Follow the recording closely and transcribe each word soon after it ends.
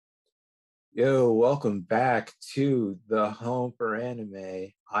Yo, welcome back to the Home for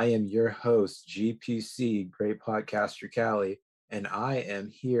Anime. I am your host, GPC, Great Podcaster Callie, and I am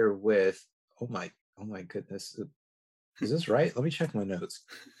here with oh my goodness. Is this right? Let me check my notes.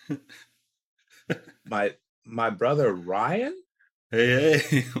 My my brother Ryan?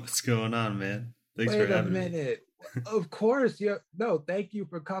 Hey, what's going on, man? Thanks for Wait a having me. minute. Of course, yeah. No, thank you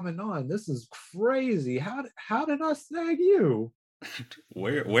for coming on. This is crazy. How did I snag you?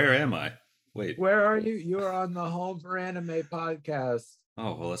 Where am I? Wait. Where are you? You're on the Home for Anime podcast.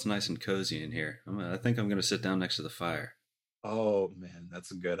 Oh, well, it's nice and cozy in here. I think I'm gonna sit down next to the fire. Oh man,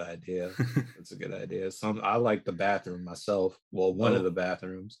 that's a good idea. That's a good idea. I like the bathroom myself. Well, one of the Oh,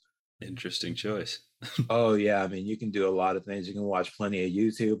 bathrooms. interesting choice. Oh yeah, I mean you can do a lot of things. You can watch plenty of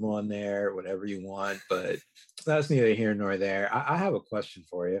YouTube on there, whatever you want, but that's neither here nor there. I have a question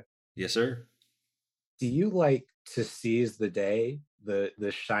for you. Yes, sir. Do you like to seize the day, the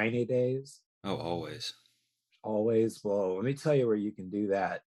shiny days? Oh, always. Always? Well, let me tell you where you can do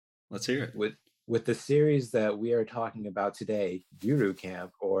that. Let's hear it. With the series that we are talking about today, Yuru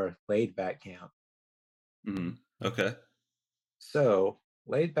Camp or Laid Back Camp. Okay. So,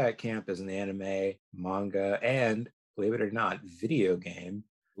 Laid Back Camp is an anime, manga, and believe it or not, video game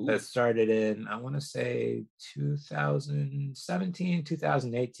that Ooh. started in, I want to say, 2017,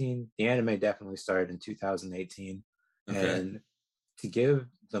 2018. The anime definitely started in 2018. Okay. And to give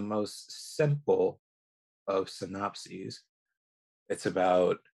the most simple of synopses, it's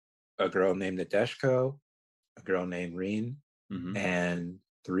about a girl named Nadeshko, a girl named Reen, Mm-hmm. and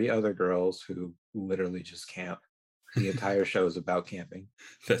three other girls who literally just camp. The entire show is about camping.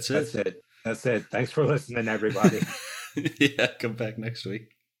 That's That's it. it. That's it. Thanks for listening, everybody. Yeah, come back next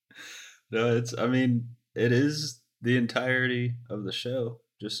week. No, it is the entirety of the show,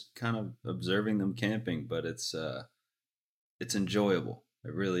 just kind of observing them camping, but it's enjoyable.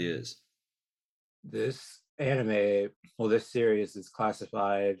 It really is. This anime, well, this series is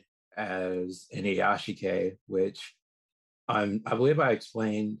classified as an Iyashike, which I believe I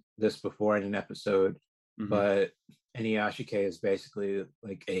explained this before in an episode, Hmm. but an Iyashike is basically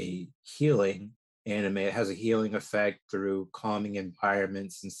like a healing anime. It has a healing effect through calming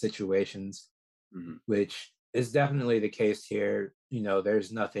environments and situations, Hmm. which is definitely the case here.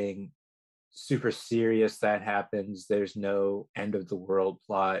 There's nothing super serious that happens. There's no end of the world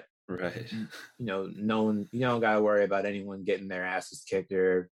plot. Right. No one, you don't got to worry about anyone getting their asses kicked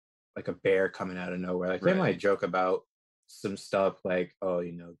or like a bear coming out of nowhere. Like they Right. might joke about some stuff like, oh,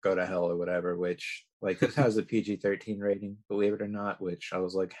 go to hell or whatever, which like this has a PG-13 rating, believe it or not, which I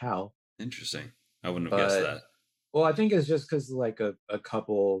was like, how? Interesting. I wouldn't have guessed But that. well, I think it's just because like a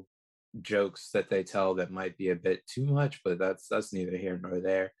couple jokes that they tell that might be a bit too much, but that's neither here nor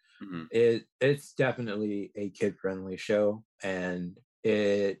there. Hmm. It's definitely a kid friendly show, and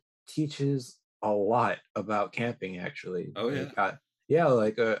it teaches a lot about camping. Actually, Oh yeah.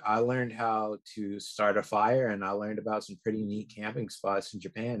 I learned how to start a fire, and I learned about some pretty neat camping spots in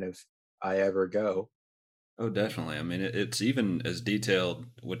Japan if I ever go. Oh, definitely. It's even as detailed,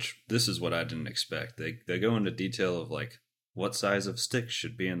 which this is what I didn't expect. They go into detail of like what size of sticks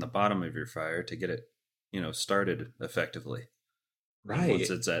should be in the bottom of your fire to get it, started effectively. And once Right,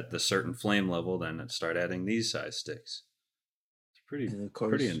 it's at the certain flame level, then start adding these size sticks. It's and of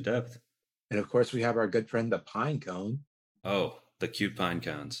pretty course, in depth. we have our good friend the pine cone. Oh, the cute pine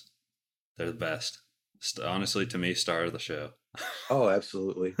cones. They're the best. Honestly, to me, star of the show. Oh,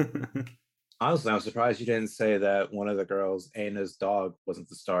 absolutely. Honestly, I'm surprised you didn't say that one of the girls, Ana's dog, wasn't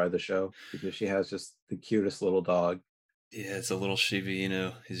the star of the show because she has just the cutest little dog. Yeah, it's a little Shiba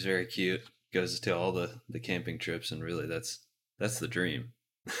Inu. He's very cute. Goes to all the camping trips, and really, that's the dream.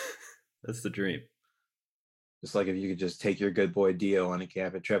 That's the dream. Just like if you could just take your good boy Dio on a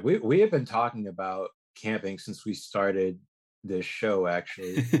camping trip. We have been talking about camping since we started this show,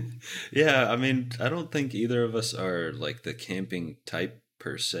 actually. Yeah, I don't think either of us are like the camping type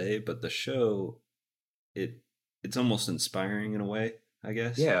per se, but the show it it's almost inspiring in a way, I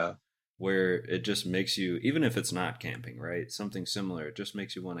guess, Yeah. where it just makes you, even if it's not camping, right? Something similar, it just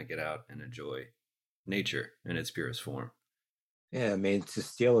makes you want to get out and enjoy nature in its purest form. Yeah. I mean, to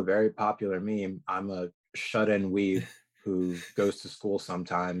steal a very popular meme, I'm a shut in weeb who goes to school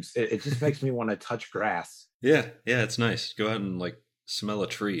sometimes. It just makes me want to touch grass. Yeah, yeah, it's nice. Go out and like smell a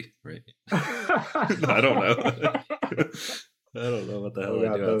tree, right? I don't know. I don't know what the hell Oh I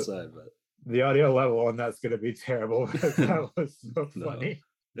god, do the outside, but the audio level on that's gonna be terrible because that was so no, funny.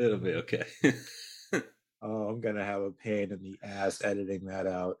 it'll be okay. Oh, I'm gonna have a pain in the ass editing that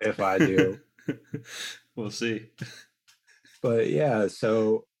out if I do. We'll see. But yeah,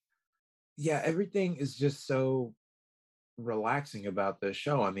 so yeah, everything is just so relaxing about this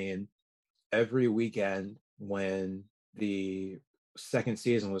show. I mean, every weekend when the second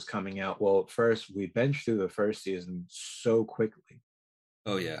season was coming out. Well, first we binged through the first season so quickly.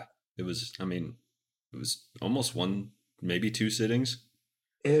 Oh yeah, it was. I mean, it was almost one, maybe two sittings.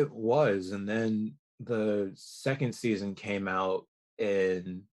 It was, and then the second season came out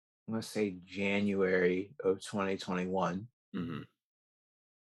in, I want to say, January of 2021, Hmm.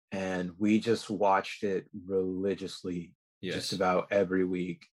 and we just watched it religiously, just Yes. about every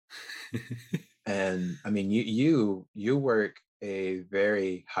week. And I mean, you work a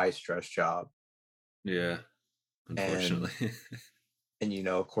very high stress job, Yeah. and Unfortunately.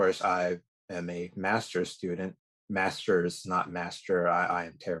 of course, I am a master's student. Master's, not master. I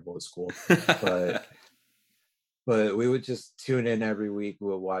am terrible at school, but we would just tune in every week. We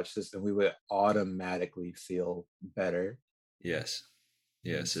would watch this, and we would automatically feel better. Yes.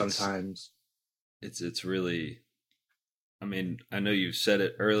 And Yes. sometimes, It's really. I mean, I know you said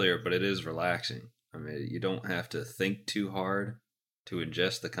it earlier, but it is relaxing. I mean, you don't have to think too hard to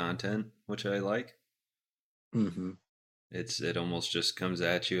ingest the content, which I like. mhm. It almost just comes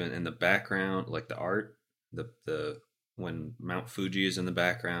at you, and in the background, like the art, the when Mount Fuji is in the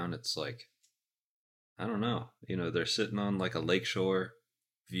background, it's like I don't know. They're sitting on like a lakeshore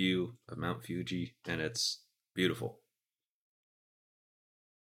view of Mount Fuji, and it's beautiful.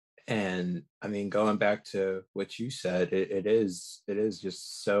 And I mean, going back to what you said, it is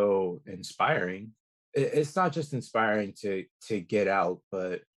just so inspiring. It's not just inspiring to get out,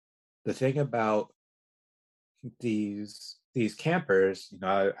 but the thing about these campers,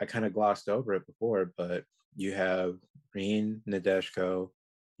 I kind of glossed over it before, but you have Green Nadeshko,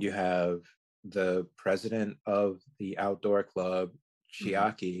 you have the president of the outdoor club, Hmm.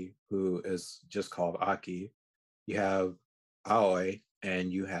 Chiaki, who is just called Aki. You have Aoi,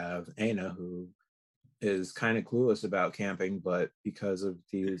 and you have Aina, who is kind of clueless about camping, but because of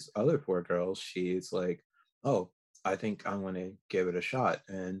these other four girls, she's like, oh, I think I'm going to give it a shot.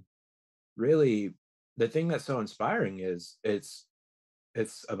 And really, the thing that's so inspiring is it's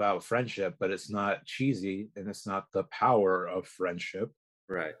about friendship, but it's not cheesy, and it's not the power of friendship.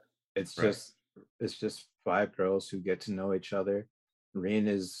 Right. It's Right. just it's just five girls who get to know each other. Reen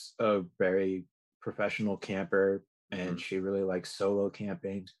is a very professional camper, and Hmm. she really likes solo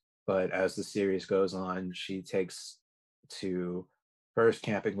camping. But as the series goes on, she takes to first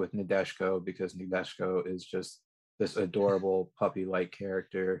camping with Nadeshko, because Nadeshko is just this adorable puppy-like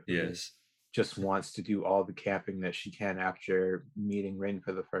character who Yes. just wants to do all the camping that she can after meeting Rin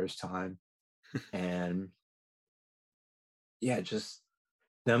for the first time. And yeah, just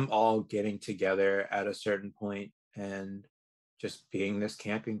them all getting together at a certain point and just being this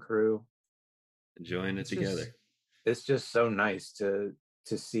camping crew. Enjoying it It's just together. it's just so nice to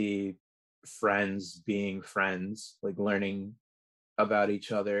see friends being friends, like learning about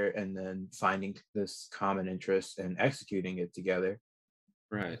each other and then finding this common interest and executing it together.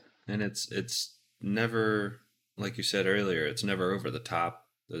 Right. And it's never, like you said earlier, it's never over the top.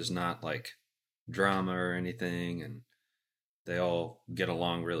 There's not like drama or anything, and they all get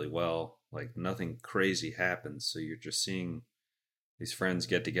along really well. Like nothing crazy happens, so you're just seeing these friends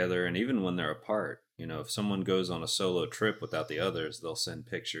get together, and even when they're apart, if someone goes on a solo trip without the others, they'll send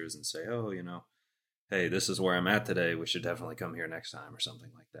pictures and say, "Oh, hey, this is where I'm at today. We should definitely come here next time," or something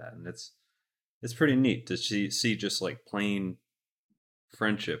like that. And it's pretty neat to see just like plain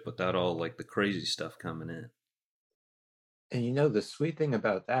friendship without all like the crazy stuff coming in. And the sweet thing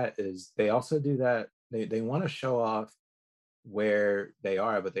about that is they also do that. They want to show off where they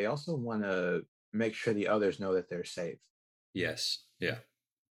are, but they also want to make sure the others know that they're safe. Yes. Yeah.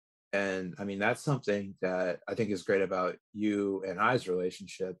 And I mean, that's something that I think is great about you and I's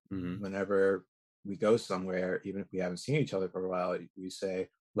relationship. Hmm. Whenever we go somewhere, even if we haven't seen each other for a while, we say,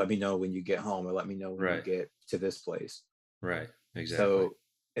 let me know when you get home, or let me know when you Right. get to this place. Right. Exactly. So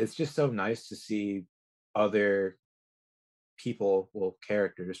it's just so nice to see other people, well,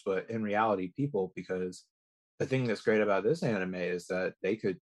 characters, but in reality, people, because the thing that's great about this anime is that they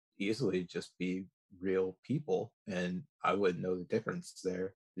could easily just be real people, and I wouldn't know the difference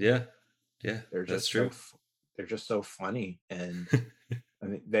there. Yeah. Yeah. They're That's just so true. they're just so funny, and I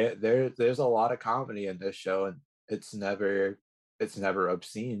mean, there's a lot of comedy in this show, and it's never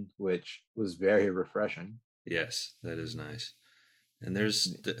obscene, which was very refreshing. Yes, that is nice. And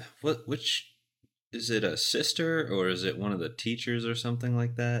there's which is it, a sister or is it one of the teachers or something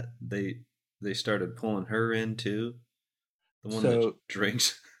like that? They started pulling her in too. The one that So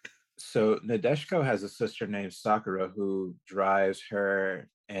drinks. Nadeshko has a sister named Sakura who drives her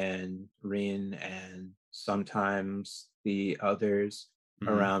and Rin and sometimes the others Hmm.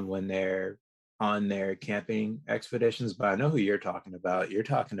 around when they're on their camping expeditions. But I know who you're talking about. You're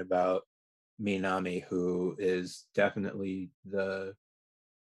talking about Minami, who is definitely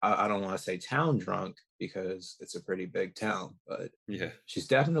I don't want to say town drunk because it's a pretty big town, but Yeah. she's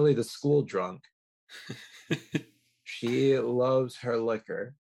definitely the school drunk. She loves her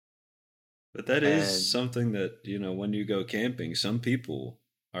liquor. But that is And, something that, when you go camping, some people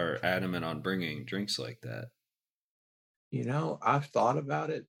are adamant on bringing drinks like that. I've thought about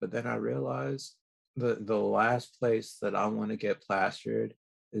it, but then I realized the last place that I want to get plastered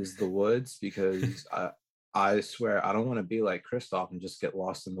is the woods because I swear I don't want to be like Kristoff and just get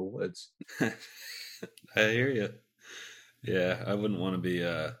lost in the woods. I hear you. Yeah, I wouldn't want to be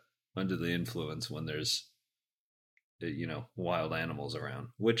under the influence when there's wild animals around.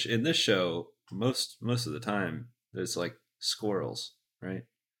 Which in this show, most of the time, there's like squirrels, right?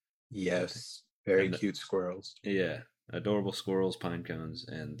 Yes, very And cute squirrels. yeah, adorable squirrels, pine cones,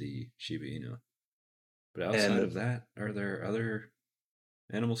 and the Shiba Inu. But outside of And that, are there other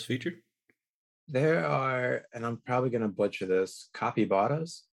animals featured? there are, and I'm probably going to butcher this,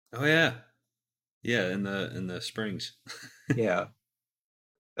 capybaras. Oh yeah, yeah, in the springs. Yeah,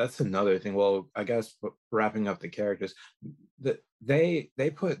 that's another thing. Well, I guess wrapping up the characters, they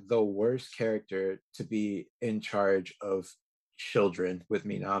put the worst character to be in charge of children, with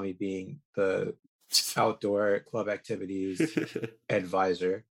Minami being the outdoor club activities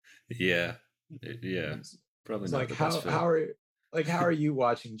advisor. Yeah, yeah, It's, probably it's not like the best how fit. are how are you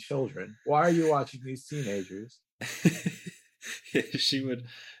watching children? Why are you watching these teenagers? she would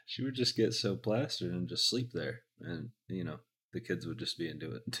just get so plastered and just sleep there, and the kids would just be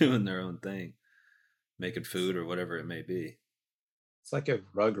into it, doing their own thing, making It's, food or whatever it may be. it's like if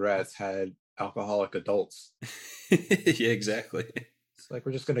Rugrats had alcoholic adults. Yeah, exactly. It's like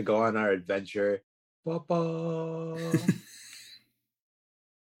we're just gonna go on our adventure. Ba-ba.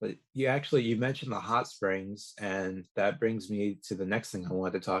 But you mentioned the hot springs, and that brings me to the next thing I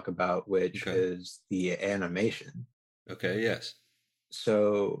wanted to talk about, which Okay. is the animation. Okay. Yes.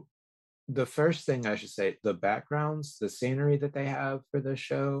 So the first thing I should say, the backgrounds, the scenery that they have for this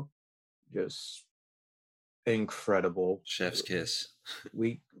show, just incredible. Chef's kiss.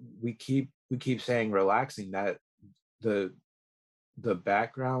 We we keep saying relaxing, that the the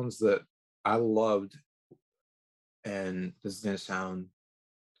backgrounds that I loved, and this is gonna sound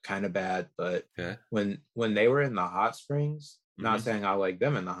kind of bad, but Okay. when they were in the hot springs, not Mm-hmm. saying I like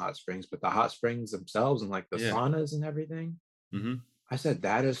them in the hot springs, but the hot springs themselves and like the Yeah. saunas and everything, Mm-hmm. I said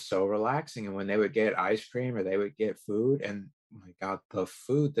that is so relaxing. And when they would get ice cream or they would get food, and oh my god, the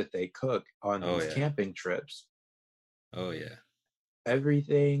food that they cook on Oh these yeah. camping trips, Oh yeah.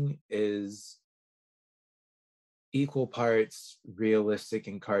 everything is equal parts realistic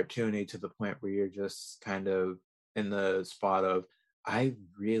and cartoony, to the point where you're just kind of in the spot of, I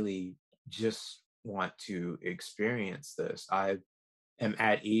really just want to experience this. I am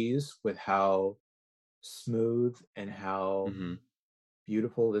at ease with how smooth and how Mm-hmm.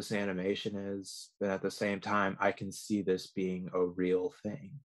 beautiful this animation is, but at the same time I can see this being a real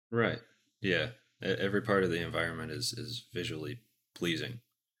thing, Right. Yeah. Every part of the environment is visually pleasing.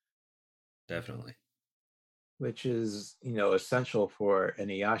 Definitely. which is, essential for an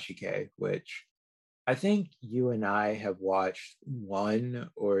Iyashike, which I think you and I have watched one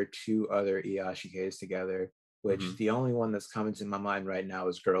or two other Iyashikes together, Mm-hmm. which the only one that's coming to my mind right now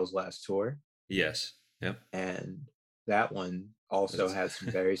is Girls Last Tour. Yes. Yep. And that one also That's has some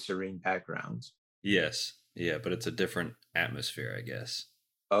very serene backgrounds. yes. Yeah, but it's a different atmosphere, I guess.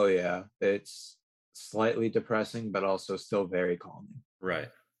 Oh, yeah, it's slightly depressing, but also still very calming. Right.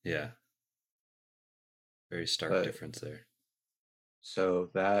 Yeah. Very stark But difference there.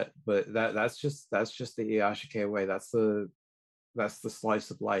 that's just the Iyashike way. That's the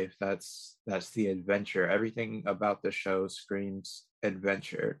slice of life. That's the adventure. Everything about the show screams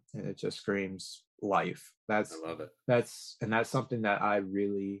adventure, and it just screams life. I love it. That's something that I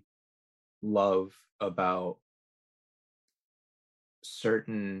really love about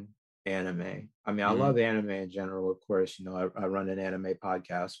certain anime. I mean, I Mm-hmm. love anime in general, of course. I run an anime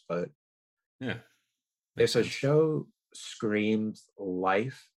podcast, but Yeah. Makes if a sense. show screams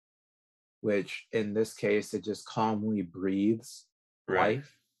life, which in this case it just calmly breathes Right.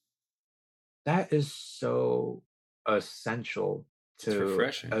 life, that is so essential It's to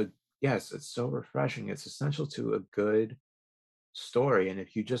refreshing. a yes, it's so refreshing. It's essential to a good story. And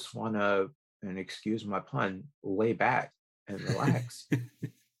if you just want to, and excuse my pun, lay back and relax,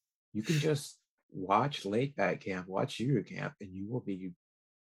 you can just watch Late Back Camp, watch Yuru Camp, and you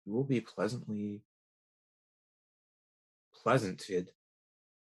will be pleasantly pleasanted.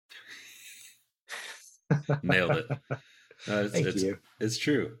 Nailed it. No, it's Thank it's you. it's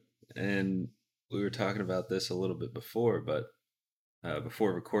true. And we were talking about this a little bit before, but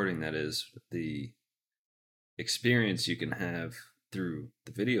before recording, that is, the experience you can have through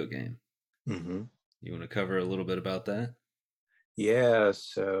the video game. Mm-hmm. You want to cover a little bit about that? Yeah,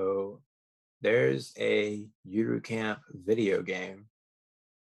 so there's a Yuru Camp video game,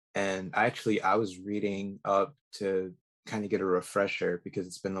 and actually I was reading up to kind of get a refresher because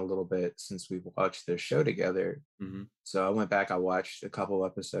it's been a little bit since we've watched the show together. Mm-hmm. So I went back, I watched a couple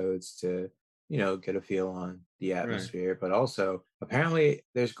episodes to, get a feel on the Right. atmosphere, but also apparently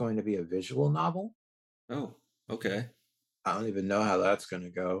there's going to be a visual novel. Oh, okay. I don't even know how that's going to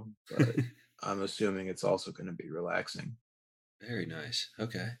go, but I'm assuming it's also going to be relaxing. Very nice.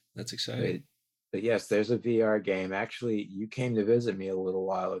 Okay, that's But, exciting. but yes, there's a VR game. Actually, you came to visit me a little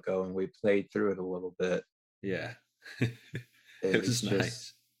while ago and we played through it a little bit. Yeah, And it was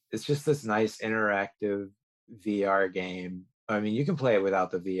nice. it's just this nice interactive VR game. I mean, you can play it without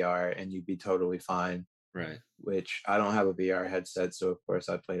the VR and you'd be totally fine, Right. which I don't have a VR headset, so of course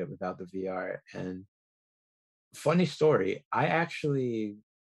I played it without the VR. And funny story,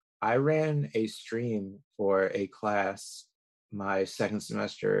 I ran a stream for a class my second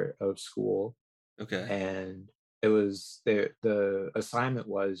semester of school, Okay. and it was the assignment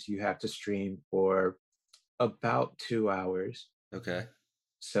was you have to stream for about 2 hours. Okay.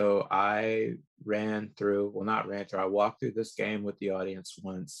 So I ran through, well, not ran through, I walked through this game with the audience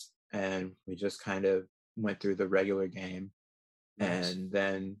once, and we just kind of went through the regular game. Nice. And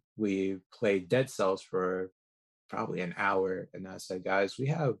then we played Dead Cells for probably an hour. And I said, guys, we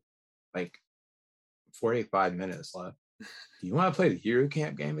have like 45 minutes left. Do you want to play the Hero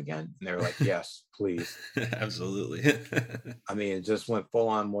Camp game again? And they were like, yes, please. Absolutely. I mean, it just went full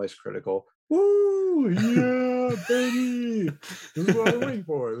on Moist Critical. Woo! Yeah, baby! This is what I'm waiting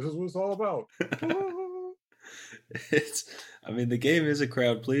for. This is what it's all about. it's, I mean, the game is a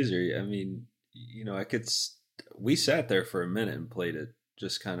crowd pleaser. I mean, we sat there for a minute and played it,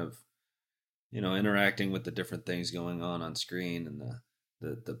 just kind of, interacting with the different things going on screen, and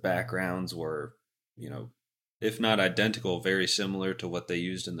the backgrounds were, you know, if not identical, very similar to what they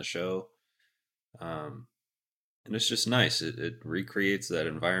used in the show. Um, and it's just nice. It recreates that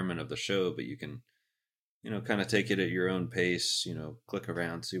environment of the show, but you can, kind of take it at your own pace, click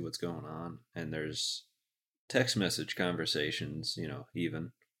around, see what's going on. And there's text message conversations,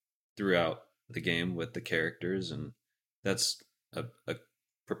 even throughout the game with the characters. And that's a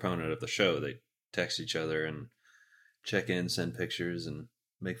proponent of the show. They text each other and check in, send pictures, and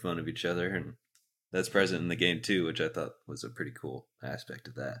make fun of each other. And that's present in the game too, which I thought was a pretty cool aspect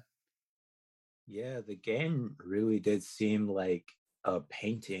of that. Yeah, the game really did seem like a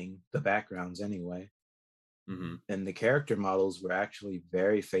painting, the backgrounds anyway. Mm-hmm. And the character models were actually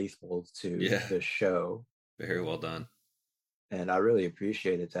very faithful to Yeah, the show. very well done. And I really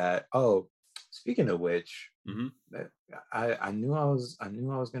appreciated that. Oh, speaking of which, Mm-hmm. I knew I was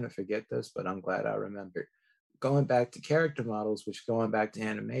gonna forget this, but I'm glad I remembered. Going back to character models, which going back to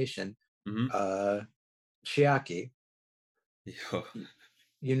animation, Mm-hmm. uh Chiaki, Yo,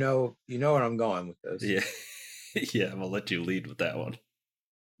 you know where I'm going with this. yeah, yeah. I'm gonna let you lead with that one.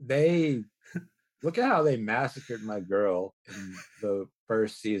 They look at how they massacred my girl in the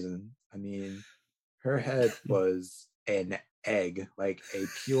first season. I mean, her head was an egg, like a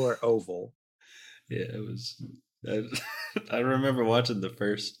pure oval. Yeah, it was. I, I remember watching the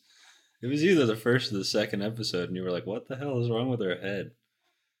first. It was either the first or the second episode, and you were like, "What the hell is wrong with her head?"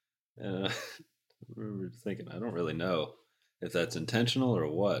 And I remember thinking, I don't really know if that's intentional or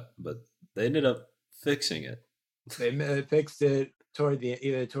what, but they ended up fixing it. They fixed it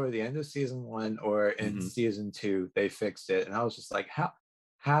either toward the end of season one or in Mm-hmm. season two. They fixed it, and I was just like,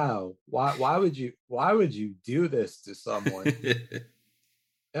 why would you do this to someone?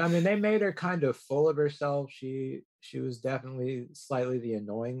 I mean, they made her kind of full of herself. She was definitely slightly the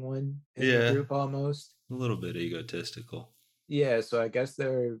annoying one in the Yeah, group almost. a little bit egotistical. Yeah, so I guess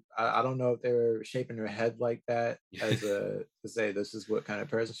I don't know if they were shaping her head like that as a to say this is what kind of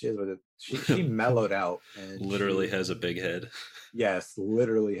person she is, but she mellowed out and Literally has a big head. yes,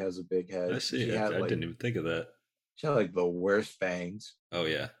 literally has a big I head. see. I didn't even think of that. She had like the worst bangs. Oh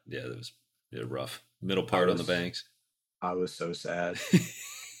yeah, yeah. That was, yeah, rough. Middle I part on the was banks. I was so sad.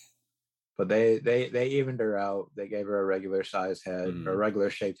 But they evened her out. They gave her a regular size head, or a Mm, regular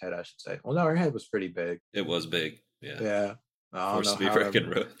shaped head, I should say. Well, no, her head was pretty big. it was big. Yeah, Yeah, I don't forced know to be how. reckoned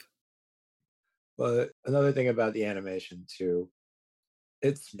with. But another thing about the animation too,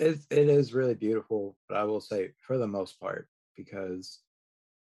 it is really beautiful. But I will say, for the most part, because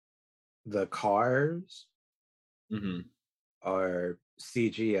the cars Mm-hmm. are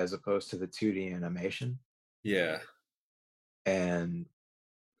CG as opposed to the 2D animation, Yeah. and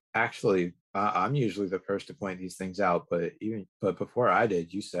Actually, I'm usually the first to point these things out, but before I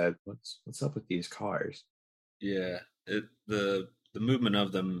did, you said, "What's up with these cars?" Yeah, the movement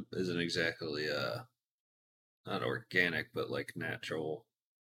of them isn't exactly not organic, but like natural,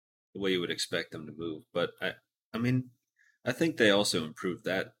 the way you would expect them to move. But I mean, I think they also improved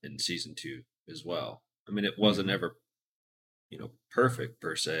that in season two as well. I mean, it wasn't Hmm. ever perfect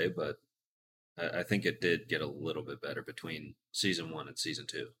per se, but I think it did get a little bit better between season one and season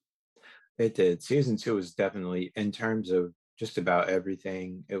two. It did. Season two was definitely, in terms of just about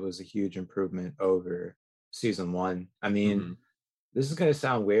everything, it was a huge improvement over season one. I mean, Hmm. this is going to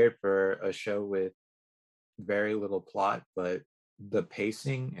sound weird for a show with very little plot, but the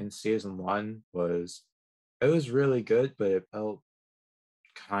pacing in season one was it was really good, but it felt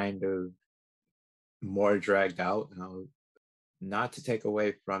kind of more dragged out. Not to take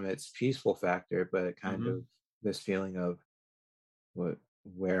away from its peaceful factor, but kind of Hmm. this feeling of what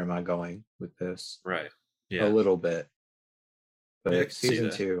where am I going with this? Right. A Yeah. little bit. Yeah, I But could see season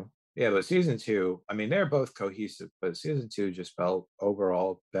that. two, yeah, but season two, I mean, they're both cohesive, but season two just felt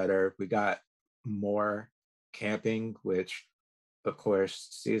overall better. We got more camping, which, of course,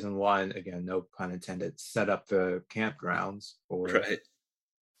 season one, again, no pun intended, set up the campgrounds Right.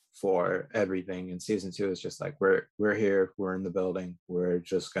 for everything. And season two is just like we're here, we're in the building, we're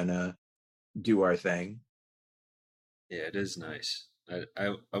just gonna do our thing. Yeah, it is nice.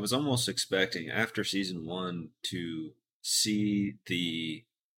 I was almost expecting after season one to see the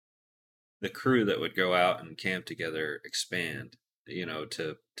crew that would go out and camp together expand,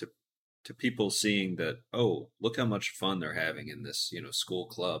 to people seeing that, oh, look how much fun they're having in this, school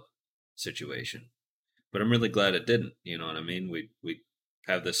club situation. But I'm really glad it didn't, you know what I mean? We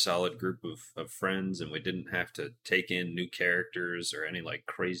have this solid group of friends and we didn't have to take in new characters or any like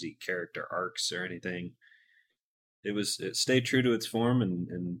crazy character arcs or anything. It stayed true to its form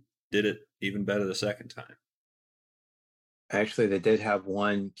and did it even better the second time. Actually, they did have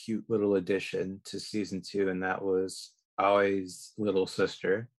one cute little addition to season two, and that was Aoi's little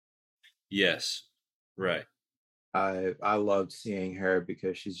sister. Yes. Right. I loved seeing her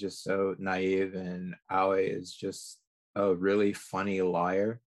because she's just so naive, and Aoi is just a really funny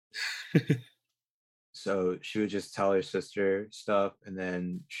liar. So she would just tell her sister stuff, and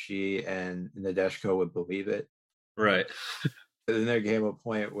then she and Nadeshko would believe it. Right. And then there came a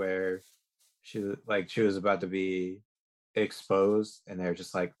point where she was about to be exposed, and they're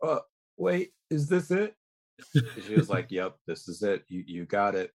just like, "Oh, wait, is this it?" And she was like, "Yep, this is it. You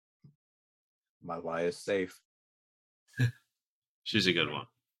got it. My lie is safe." She's a good one.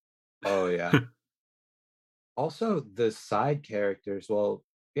 Oh yeah. Also, the side characters, well,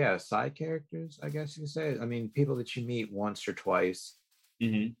 yeah, side characters, I guess you could say. I mean, people that you meet once or twice.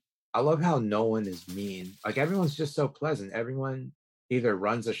 Hmm. I love how no one is mean. Like everyone's just so pleasant. Everyone either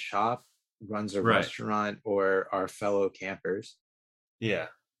runs a shop, runs a Right. restaurant, or are fellow campers. Yeah.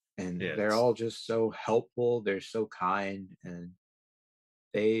 And Yeah. they're all just so helpful. They're so kind. And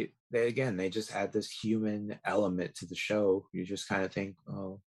they again, they just add this human element to the show. You just kind of think,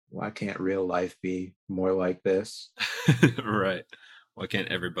 oh, why can't real life be more like this? Right. Why can't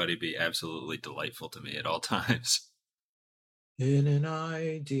everybody be absolutely delightful to me at all times? In an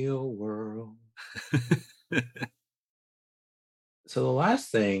ideal world. So the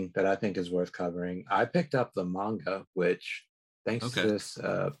last thing that I think is worth covering, I picked up the manga, which, thanks to Okay. this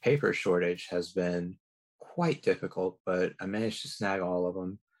paper shortage, has been quite difficult. But I managed to snag all of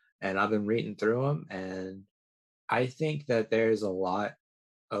them, and I've been reading through them, and I think that there's a lot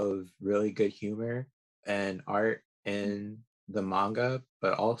of really good humor and art in the manga,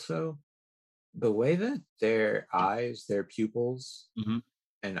 but also the way that their eyes, their pupils, Hmm.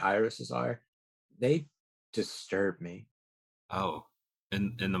 and irises are, they disturb me. Oh,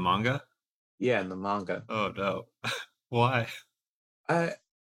 in the manga? Yeah, in the manga. Oh no. Why? I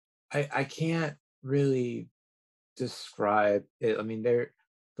I can't really describe it. I mean, they're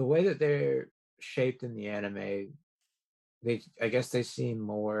the way that they're shaped in the anime, they I guess they seem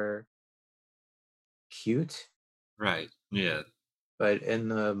more cute, Right. Yeah. but in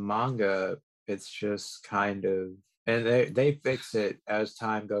the manga, it's just kind of and they fix it as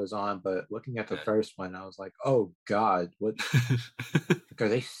time goes on, but looking at the Okay. first one, I was like, "Oh God, what are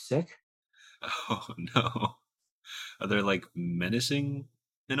they sick?" Oh no. Are they like menacing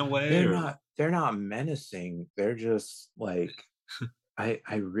in a way or They're not menacing. They're just like I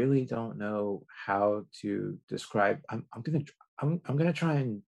really don't know how to describe. I'm gonna try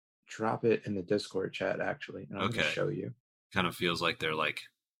and drop it in the Discord chat actually, and I'm gonna okay. show you. Kind of feels like they're like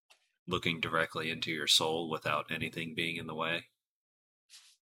looking directly into your soul without anything being in the way.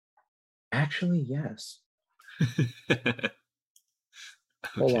 Actually, yes.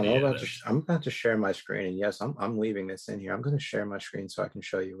 Hold on, Okay, yeah, that's I'm about to share my screen, and yes, I'm leaving this in here. I'm going to share my screen so I can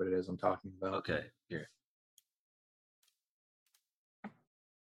show you what it is I'm talking about. okay. Here, I'm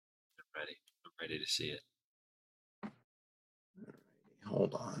ready. I'm ready to see it.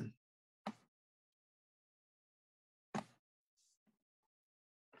 Hold on.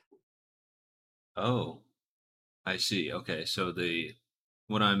 Oh, I see. Okay, so the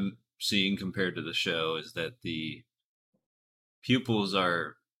what I'm seeing compared to the show is that the pupils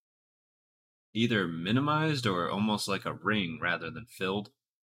are either minimized or almost like a ring rather than filled.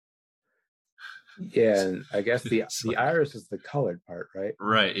 Yeah, It's, and I guess it's the like iris is the colored part, right?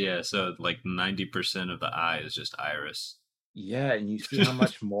 right, yeah. So like 90% of the eye is just iris. Yeah, and you see how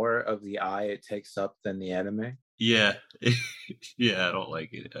much more of the eye it takes up than the anime? Yeah, yeah. I don't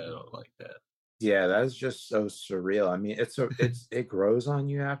like it. I don't like that. Yeah, that's just so surreal. I mean, it grows on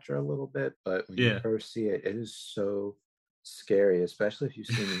you after a little bit, but when you Yeah, first see it, it is so scary, especially if you've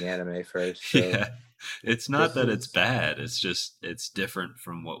seen the anime first. So yeah. It's not this that it's is bad. It's just it's different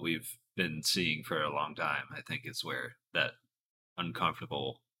from what we've been seeing for a long time. I think it's where that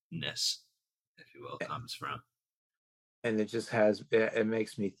uncomfortableness, if you will, comes from. and it just has it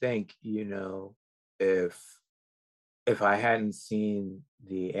makes me think, if I hadn't seen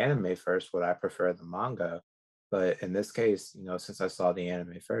the anime first, would I prefer the manga? But in this case, since I saw the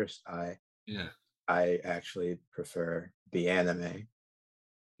anime first, Yeah, I actually prefer the anime,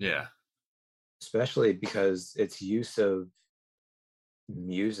 yeah, especially because its use of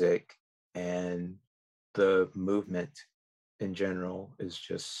music and the movement in general is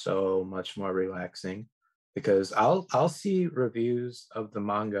just so much more relaxing because I'll see reviews of the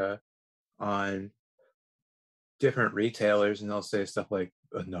manga on different retailers and they'll say stuff like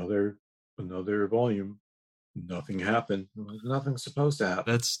another volume, nothing happened. I'm like, nothing's supposed to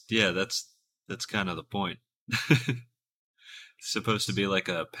happen. that's kind of the point. It's supposed to be like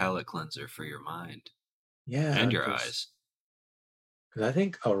a palate cleanser for your mind Yeah, and your because eyes. I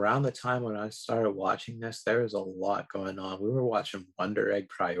think around the time when I started watching this, there was a lot going on. We were watching Wonder Egg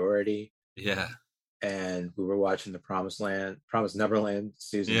Priority, Yeah, and we were watching the Promised Neverland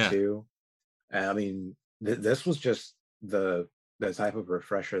season yeah, 2. And I mean, this was just the type of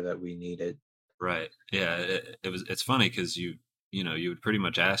refresher that we needed. right. Yeah, it was. It's funny because you would pretty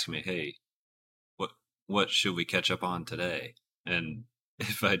much ask me, hey, what what should we catch up on today? And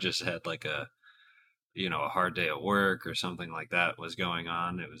if I just had like a hard day at work or something like that was going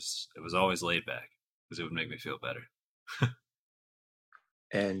on, it was always laid back because it would make me feel better.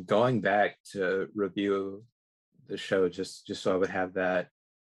 And going back to review the show, just so I would have that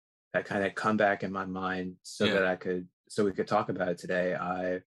kind of comeback in my mind, so Yeah, that so we could talk about it today.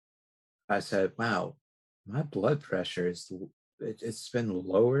 I said, wow, my blood pressure it's been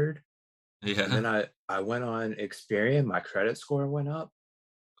lowered. And yeah. then I went on Experian, my credit score went up.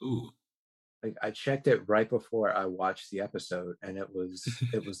 Ooh, Like I checked it right before I watched the episode and it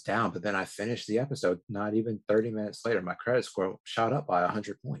was down, but then I finished the episode not even 30 minutes later. My credit score shot up by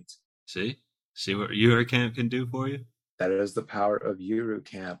 100 points. see what your camp can do for you. That is the power of Yuru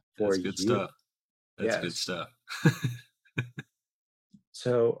Camp for That's good you. stuff. That's good Yes. stuff.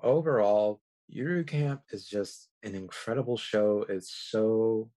 So overall, Yuru Camp is just an incredible show. It's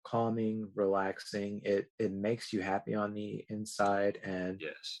so calming, relaxing. It makes you happy on the inside. And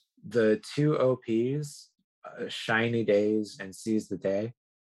Yes. the two OPs, Shiny Days and Seize the Day,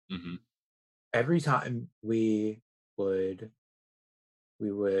 Hmm. every time would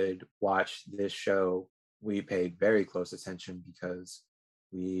we would watch this show, we paid very close attention because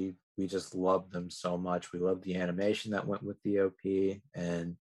we just loved them so much. We loved the animation that went with the OP,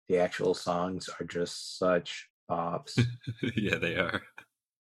 and the actual songs are just such pops. Yeah, they are.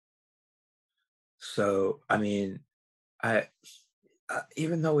 So I mean, I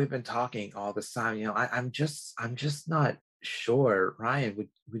even though we've been talking all this time, I'm just not sure. Ryan,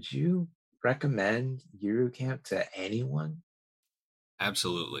 would you recommend Yuru Camp to anyone?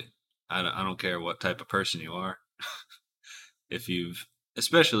 Absolutely. I don't care what type of person you are. If you've,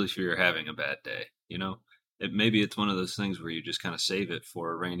 especially if you're having a bad day, maybe it's one of those things where you just kind of save it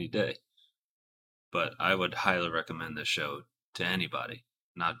for a rainy day. But I would highly recommend this show to anybody,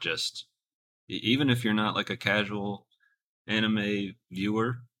 not just, even if you're not like a casual anime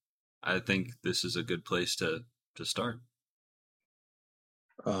viewer. I think this is a good place to start.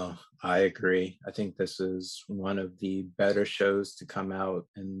 I agree. I think this is one of the better shows to come out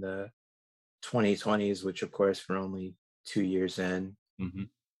in the 2020s, which of course we're only 2 years in. Hmm.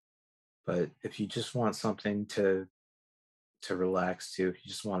 But if you just want something to relax to, if you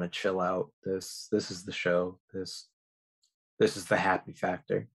just want to chill out, this is the show. This is the happy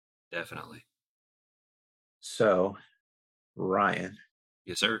factor. Definitely. So, Ryan,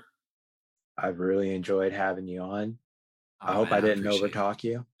 Yes, sir. I've really enjoyed having you on. I Oh hope man, I I didn't appreciate it. overtalk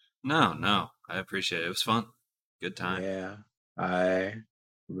you. No, no, I appreciate it. It was fun. Good time. Yeah, I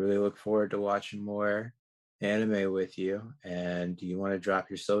really look forward to watching more anime with you. And do you want to drop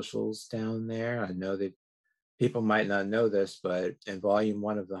your socials down there? I know that people might not know this, but in volume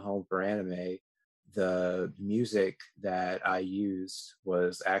one of the Home for Anime, the music that I used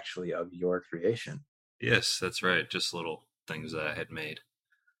was actually of your creation. Yes, that's right. Just little things that I had made.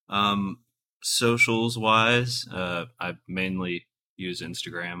 Um, Socials wise, I mainly use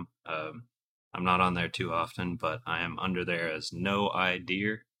Instagram. I'm not on there too often, but I am under there as no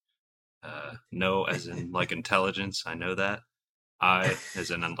idea. No as in like intelligence. I know that. I as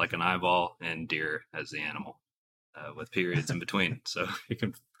in like an eyeball, and deer as the animal, with periods in between. So you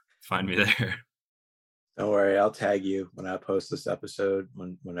can find me there. Don't worry, I'll tag you when I post this episode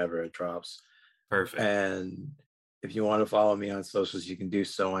whenever it drops. Perfect. And if you want to follow me on socials, you can do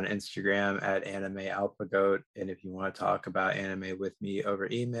so on Instagram at Anime Alpagoat. And if you want to talk about anime with me over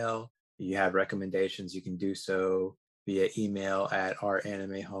email, you have recommendations, you can do so via email at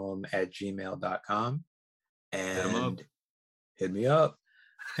ouranimehome@gmail.com Hit them up. and hit me up.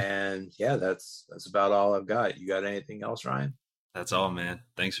 And yeah, that's about all I've got. You got anything else, Ryan? That's all, man.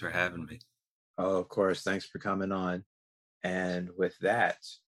 Thanks for having me. Oh, of course. Thanks for coming on. And with that,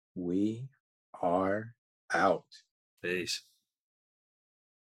 we are out. Peace.